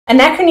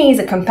Anachrony is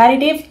a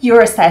competitive,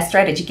 Euro-style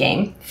strategy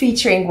game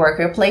featuring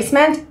worker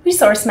placement,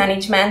 resource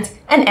management,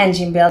 and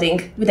engine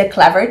building with a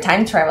clever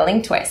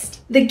time-traveling twist.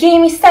 The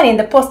game is set in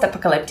the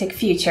post-apocalyptic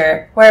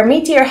future, where a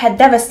meteor had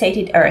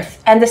devastated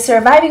Earth and the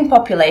surviving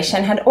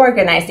population had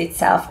organized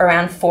itself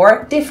around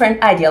 4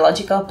 different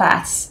ideological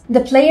paths.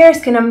 The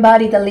players can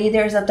embody the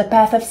leaders of the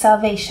Path of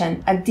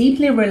Salvation, a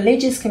deeply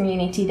religious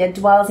community that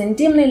dwells in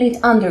dimly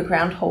lit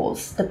underground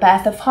halls, the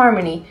Path of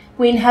Harmony,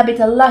 who inhabit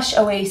a lush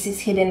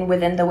oasis hidden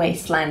within the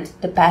wasteland,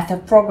 the Path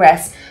of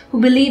Progress, who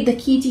believe the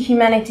key to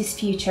humanity's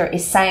future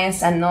is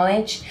science and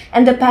knowledge,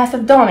 and the Path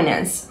of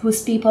Dominance,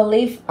 whose people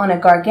live on a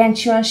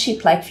gargantuan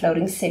ship-like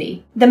floating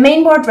city. The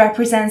main board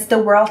represents the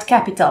world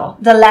capital,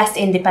 the last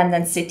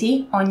independent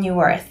city on New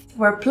Earth,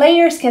 where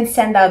players can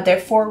send out their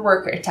 4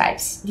 worker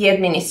types: the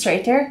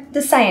administrator,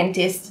 the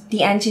scientist,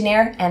 the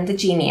engineer, and the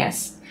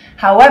genius.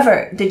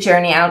 However, the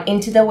journey out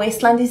into the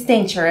wasteland is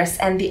dangerous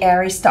and the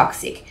air is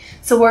toxic,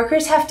 so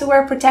workers have to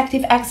wear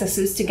protective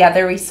exosuits to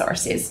gather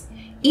resources.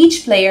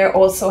 Each player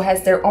also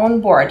has their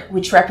own board,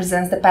 which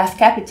represents the Path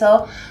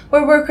Capital,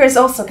 where workers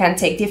also can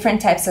take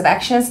different types of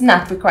actions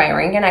not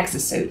requiring an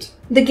exosuit.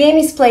 The game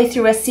is played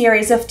through a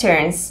series of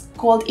turns,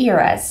 called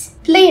eras.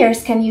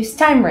 Players can use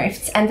time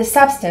rifts and the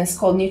substance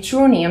called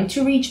neutronium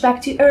to reach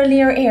back to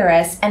earlier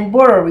eras and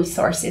borrow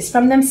resources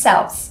from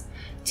themselves.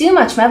 Too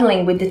much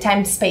meddling with the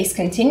time-space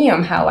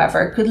continuum,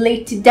 however, could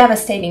lead to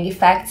devastating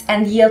effects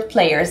and yield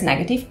players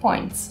negative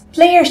points.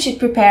 Players should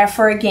prepare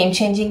for a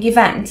game-changing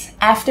event.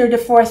 After the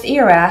 4th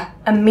era,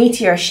 a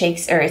meteor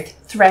shakes Earth,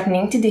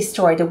 threatening to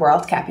destroy the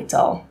world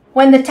capital.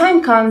 When the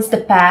time comes,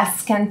 the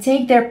paths can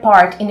take their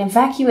part in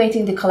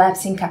evacuating the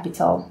collapsing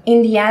capital.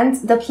 In the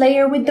end, the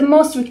player with the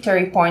most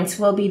victory points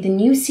will be the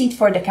new seat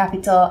for the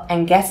capital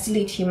and gets to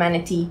lead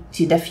humanity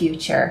to the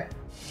future.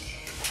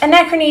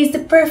 Anachrony is the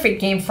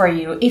perfect game for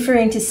you if you're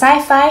into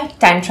sci-fi,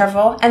 time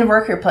travel, and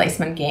worker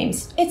placement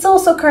games. It's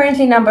also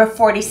currently number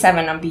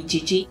 47 on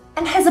BGG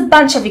and has a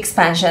bunch of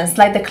expansions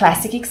like the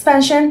Classic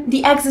expansion,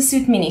 the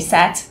Exosuit mini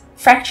set,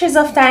 Fractures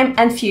of Time,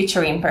 and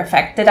Future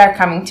Imperfect that are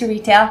coming to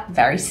retail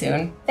very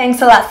soon.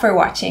 Thanks a lot for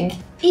watching.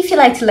 If you'd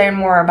like to learn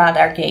more about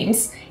our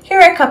games,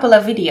 here are a couple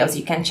of videos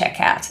you can check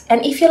out.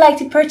 And if you'd like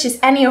to purchase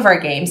any of our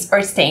games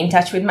or stay in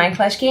touch with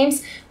Mindclash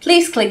Games,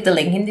 please click the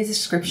link in the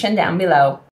description down below.